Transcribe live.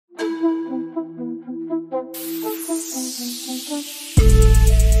What's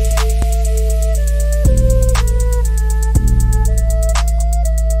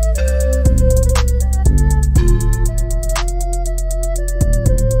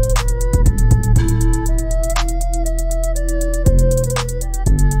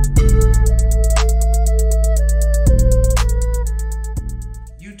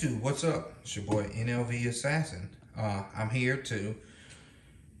up? It's your boy NLV Assassin. I'm here to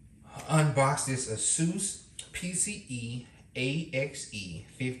unbox this ASUS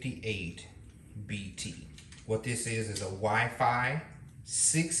PCE-AXE58BT. What this is a Wi-Fi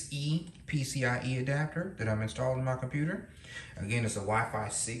 6E PCI-E adapter that I'm installing in my computer. Again, it's a Wi-Fi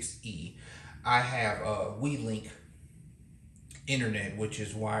 6E. I have a WeLink internet, which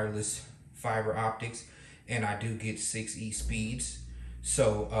is wireless fiber optics, and I do get 6E speeds.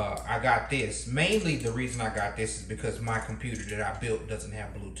 So I got this. Mainly the reason I got this is because my computer that I built doesn't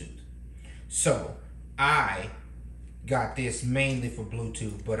have Bluetooth. So I got this mainly for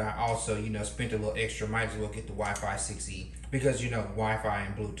Bluetooth, but I also, spent a little extra. Might as well get the Wi-Fi 6E because, Wi-Fi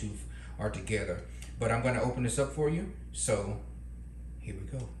and Bluetooth are together. But I'm going to open this up for you. So here we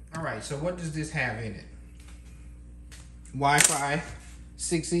go. All right, so what does this have in it? Wi-Fi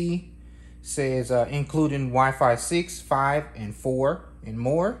 6E says including Wi-Fi 6, 5, and 4 and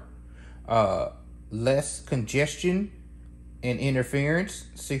more. Less congestion and interference,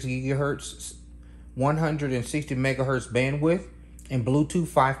 6 gigahertz, 160 megahertz bandwidth, and Bluetooth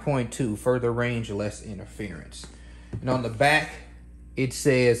 5.2, further range, less interference. And on the back, it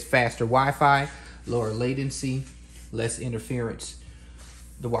says faster Wi-Fi, lower latency, less interference.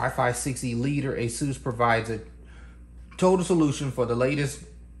 The Wi-Fi 6E leader, ASUS, provides a total solution for the latest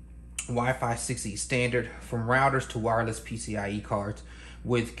Wi-Fi 6E standard, from routers to wireless PCI-E cards,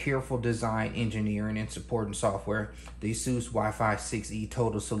 with careful design, engineering, and supporting software. The ASUS Wi-Fi 6E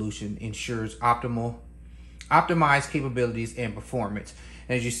total solution ensures optimized capabilities and performance.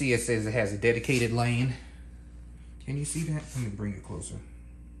 And as you see, it says it has a dedicated lane. Can you see that? Let me bring it closer.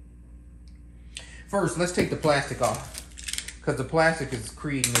 First, let's take the plastic off, because the plastic is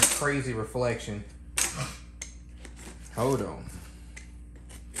creating this crazy reflection. Hold on.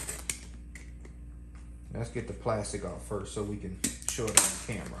 Let's get the plastic off first so we can show it on the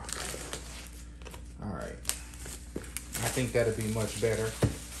camera. All right. I think that'll be much better.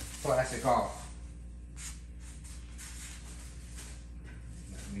 Plastic off.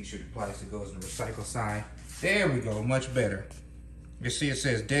 Make sure the plastic goes in the recycle side. There we go, much better. You see it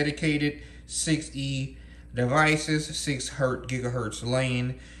says dedicated 6E devices, 6 gigahertz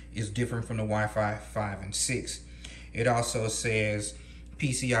lane is different from the Wi-Fi 5 and 6. It also says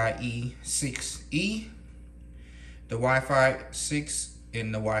PCI-E 6E, the Wi-Fi 6,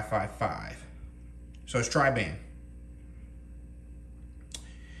 and the Wi-Fi 5. So it's tri-band.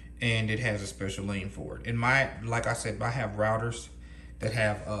 And it has a special lane for it. And like I said, I have routers that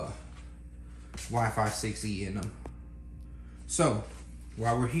have Wi-Fi 6E in them. So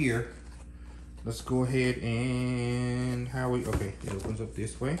while we're here, let's go ahead and okay, it opens up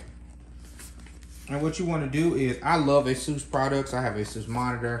this way. And what you want to do is, I love ASUS products. I have ASUS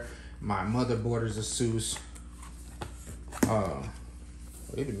monitor. My motherboard is ASUS.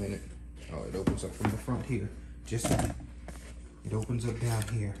 Wait a minute. Oh, it opens up from the front here. It opens up down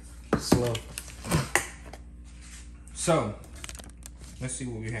here. Slow. So, let's see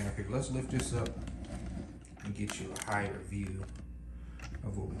what we have here. Let's lift this up and get you a higher view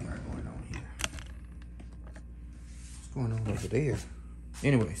of what we got going on here. What's going on over there?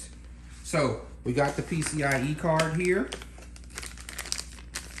 Anyways, so we got the PCI-E card here.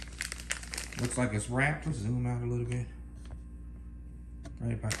 Looks like it's wrapped. Let's zoom out a little bit.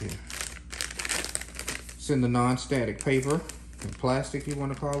 Right about there. It's in the non-static paper, and plastic, you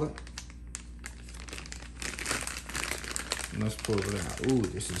want to call it. And let's pull it out. Ooh,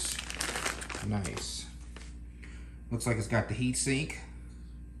 this is nice. Looks like it's got the heat sink.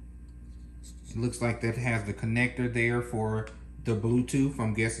 It looks like that has the connector there for the Bluetooth.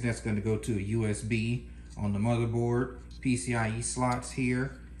 I'm guessing that's going to go to a USB on the motherboard. PCIe slots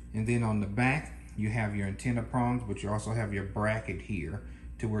here. And then on the back, you have your antenna prongs, but you also have your bracket here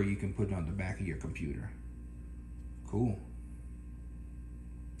to where you can put it on the back of your computer. Cool.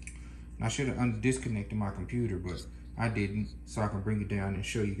 I should have disconnected my computer, but I didn't, so I can bring it down and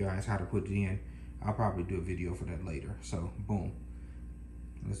show you guys how to put it in. I'll probably do a video for that later. So, boom.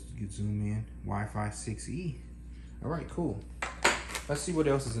 Let's zoom in. Wi-Fi 6E. All right, cool. Let's see what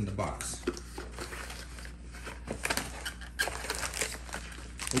else is in the box.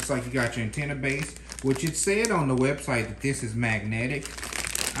 Looks like you got your antenna base, which it said on the website that this is magnetic.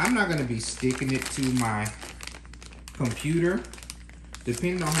 I'm not going to be sticking it to my computer,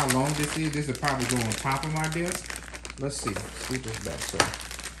 Depending on how long this will probably go on top of my desk. Let's see. Scoot this back. So,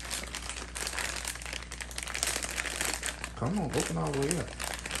 come on, open all the way up.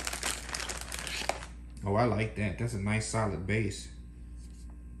 Oh, I like that. That's a nice solid base.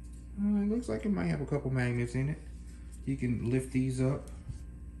 It looks like it might have a couple magnets in it. You can lift these up,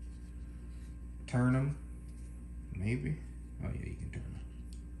 turn them, maybe. Oh yeah, you can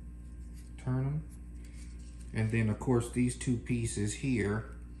turn them. And then of course these two pieces here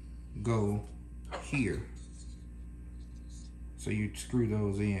go here. So you screw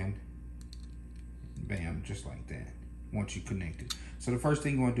those in, bam, just like that, once you connect it. So the first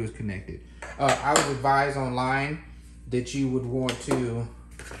thing you want to do is connect it. I would advise online that you would want to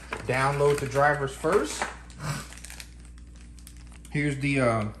download the drivers first. Here's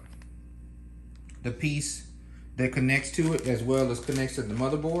the piece that connects to it as well as connects to the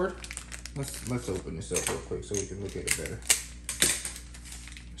motherboard. Let's open this up real quick so we can look at it better.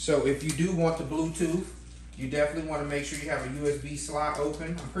 So if you do want the Bluetooth, you definitely want to make sure you have a USB slot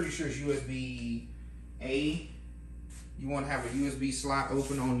open. I'm pretty sure it's USB-A. You want to have a USB slot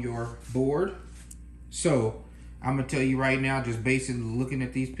open on your board. So I'm going to tell you right now, just basically looking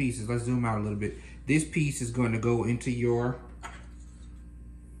at these pieces, let's zoom out a little bit. This piece is going to go into your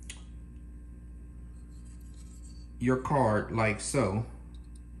card like so.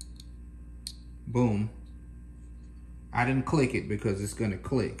 Boom. I didn't click it because it's going to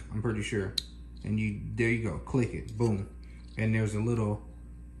click, I'm pretty sure. And there you go, click it, boom. And there's a little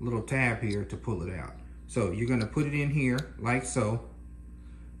tab here to pull it out. So you're going to put it in here like so.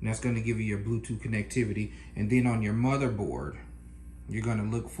 And that's going to give you your Bluetooth connectivity. And then on your motherboard, you're going to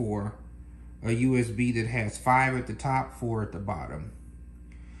look for a USB that has 5 at the top, 4 at the bottom.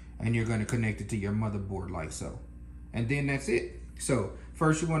 And you're going to connect it to your motherboard like so. And then that's it. So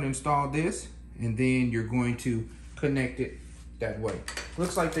first you want to install this, and then you're going to connect it that way.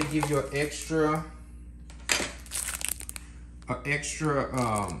 Looks like they give you an extra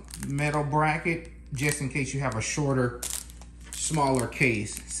metal bracket just in case you have a shorter, smaller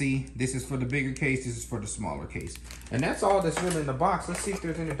case. See, this is for the bigger case, this is for the smaller case. And that's all that's really in the box. Let's see if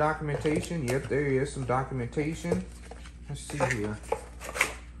there's any documentation. Yep, there is some documentation. Let's see here.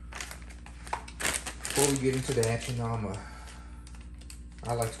 Before we get into that, you know,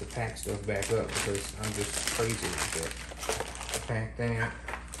 I like to pack stuff back up because I'm just crazy with that. Pack that.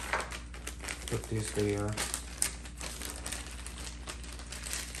 Put this there.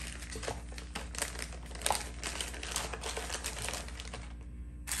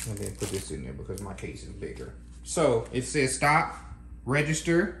 And then put this in there because my case is bigger. So it says stop,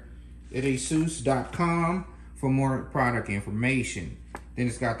 register at ASUS.com for more product information. Then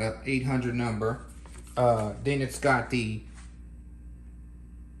it's got the 800 number. Then it's got the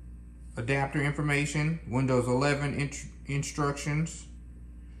adapter information, Windows 11 instructions,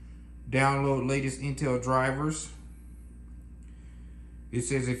 download latest Intel drivers. It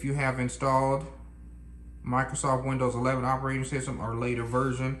says if you have installed Microsoft Windows 11 operating system or later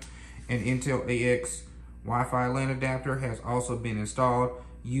version, and Intel ASUS WiFi LAN adapter has also been installed.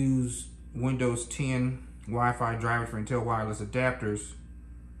 Use Windows 10 Wi-Fi drivers for Intel wireless adapters.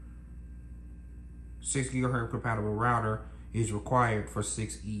 6 GHz compatible router is required for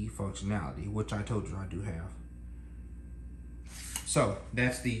 6E functionality, which I told you I do have. So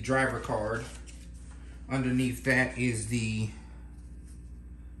that's the driver card. Underneath that is the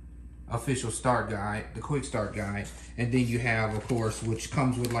official start guide, the quick start guide. And then you have, of course, which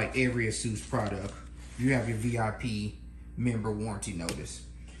comes with like every ASUS product, you have your VIP member warranty notice.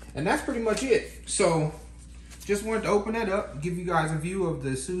 And that's pretty much it. So just wanted to open that up, give you guys a view of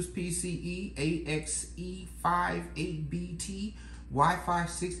the ASUS PCE-AXE58BT Wi-Fi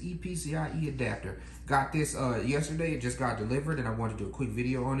 6E PCI-E adapter. Got this yesterday, it just got delivered and I wanted to do a quick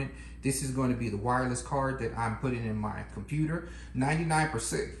video on it. This is going to be the wireless card that I'm putting in my computer.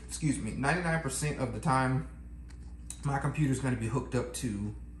 99% of the time, my computer is going to be hooked up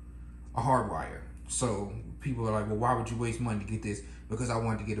to a hardwire. So people are like, well, why would you waste money to get this? Because I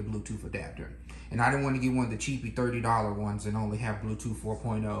wanted to get a Bluetooth adapter. And I didn't want to get one of the cheapy $30 ones and only have Bluetooth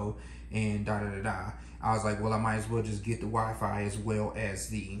 4.0 and da-da-da-da. I was like, well, I might as well just get the Wi-Fi as well as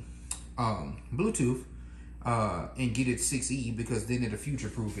the Bluetooth and get it 6E, because then it'll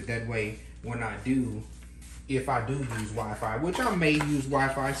future-proof it. That way, when I do, if I do use Wi-Fi, which I may use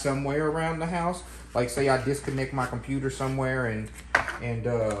Wi-Fi somewhere around the house, like say I disconnect my computer somewhere and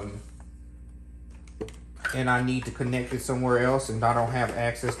I need to connect it somewhere else and I don't have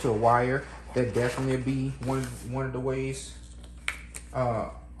access to a wire, that definitely would be one of the ways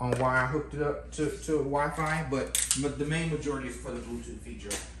on why I hooked it up to Wi-Fi. But the main majority is for the Bluetooth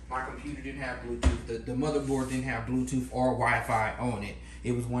feature. my computer didn't have Bluetooth. The motherboard didn't have Bluetooth or Wi-Fi on it.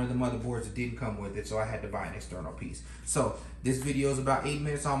 It was one of the motherboards that didn't come with it, so I had to buy an external piece. So this video is about 8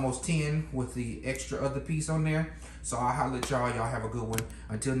 minutes, almost 10, with the extra other piece on there. So I'll holler at y'all. Y'all have a good one.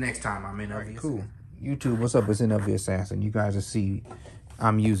 Until next time, I'm in Right, cool. YouTube, what's up? It's NLV Assassin. You guys will see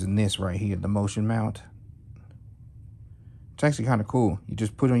I'm using this right here, the motion mount. It's actually kind of cool. You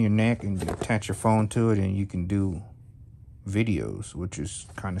just put it on your neck and you attach your phone to it, and you can do videos, which is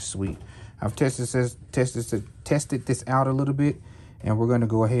kind of sweet. I've tested this out a little bit, and we're going to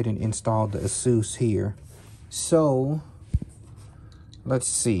go ahead and install the ASUS here. So let's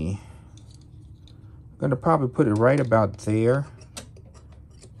see. I'm going to probably put it right about there.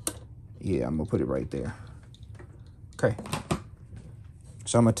 Yeah, I'm going to put it right there. Okay.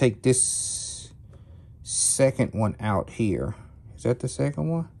 So I'm going to take this second one out here. Is that the second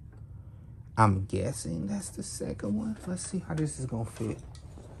one? I'm guessing that's the second one. Let's see how this is going to fit.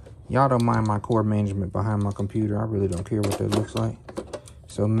 Y'all don't mind my cord management behind my computer. I really don't care what that looks like.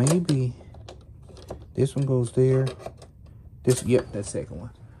 So maybe this one goes there. Yep, that second one.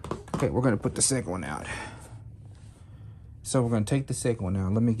 Okay, we're going to put the second one out. So we're going to take the second one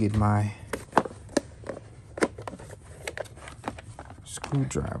out. Let me get my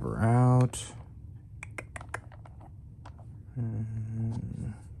screwdriver out.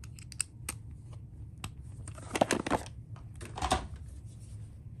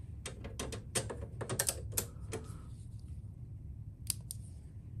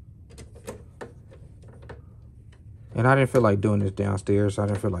 And I didn't feel like doing this downstairs. I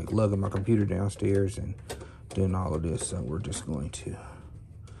didn't feel like lugging my computer downstairs and doing all of this. So we're just going to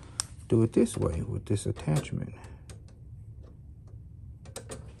do it this way with this attachment.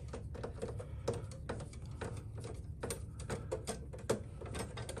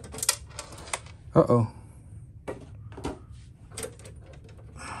 Uh-oh. Put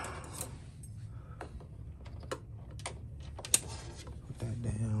that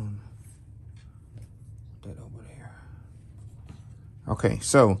down. Put that over there. Okay,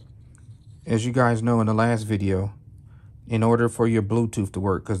 so as you guys know in the last video, in order for your Bluetooth to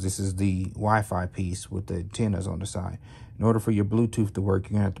work, because this is the Wi-Fi piece with the antennas on the side, in order for your Bluetooth to work,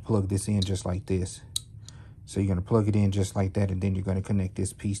 you're gonna have to plug this in just like this. So you're gonna plug it in just like that, and then you're gonna connect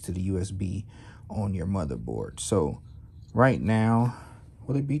this piece to the USB on your motherboard. So right now,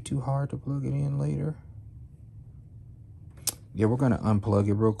 will it be too hard to plug it in later? Yeah, we're gonna unplug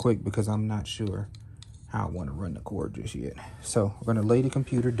it real quick because I'm not sure how I want to run the cord just yet. So we're gonna lay the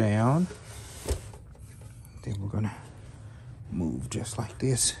computer down. Then we're gonna move just like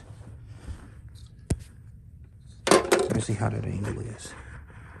this. Let me see how that angle is.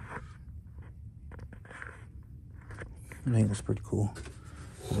 That angle's pretty cool.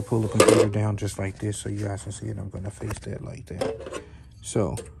 I'm gonna pull the computer down just like this so you guys can see it. I'm gonna face that like that.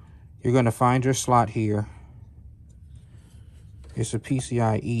 So you're gonna find your slot here. It's a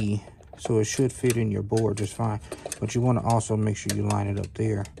PCI-E, so it should fit in your board just fine. But you want to also make sure you line it up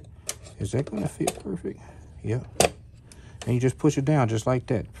there. Is that gonna fit perfect? Yep. And you just push it down just like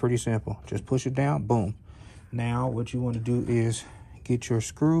that. Pretty simple. Just push it down, boom. Now what you want to do is get your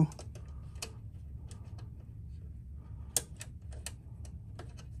screw.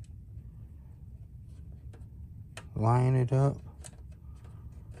 Line it up.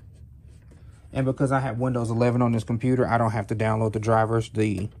 And because I have Windows 11 on this computer, I don't have to download the drivers.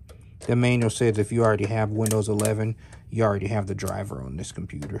 The manual says if you already have Windows 11, you already have the driver on this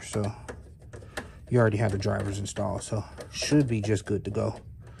computer. So you already have the drivers installed. So should be just good to go.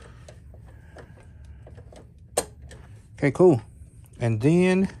 Okay, cool. And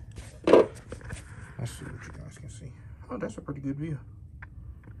then, let's see what you guys can see. Oh, that's a pretty good view.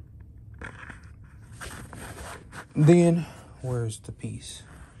 Then, where's the piece?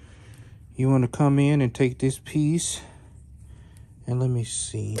 You want to come in and take this piece, and let me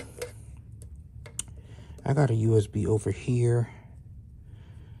see. I got a USB over here.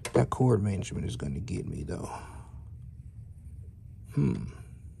 That cord management is going to get me, though. I'm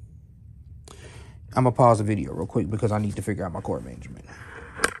going to pause the video real quick because I need to figure out my cord management.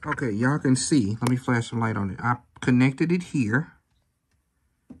 Okay, y'all can see. Let me flash some light on it. I connected it here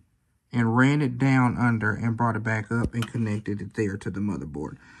and ran it down under and brought it back up and connected it there to the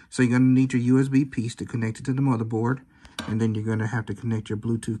motherboard. So you're going to need your USB piece to connect it to the motherboard, and then you're going to have to connect your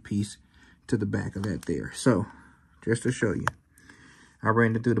Bluetooth piece to the back of that there. So just to show you, I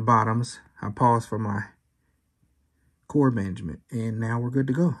ran it through the bottoms. I paused for my cord management, and now we're good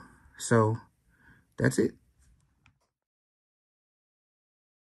to go. So that's it.